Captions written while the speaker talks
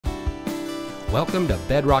Welcome to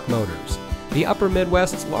Bedrock Motors, the Upper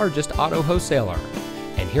Midwest's largest auto wholesaler.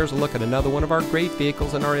 And here's a look at another one of our great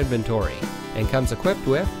vehicles in our inventory, and comes equipped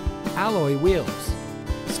with alloy wheels,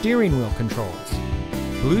 steering wheel controls,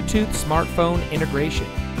 Bluetooth smartphone integration,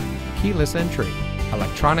 keyless entry,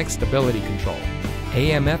 electronic stability control,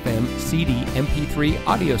 AM/FM CD MP3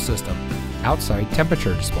 audio system, outside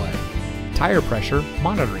temperature display, tire pressure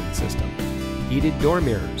monitoring system, heated door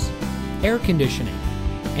mirrors, air conditioning,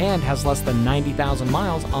 and has less than 90,000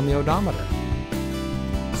 miles on the odometer.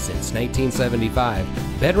 Since 1975,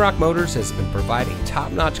 Bedrock Motors has been providing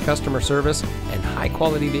top-notch customer service and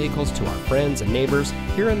high-quality vehicles to our friends and neighbors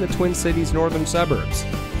here in the Twin Cities northern suburbs.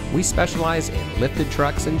 We specialize in lifted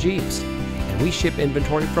trucks and Jeeps, and we ship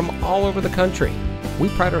inventory from all over the country. We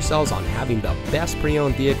pride ourselves on having the best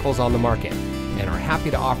pre-owned vehicles on the market and are happy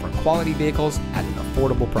to offer quality vehicles at an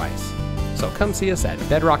affordable price. So come see us at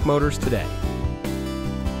Bedrock Motors today.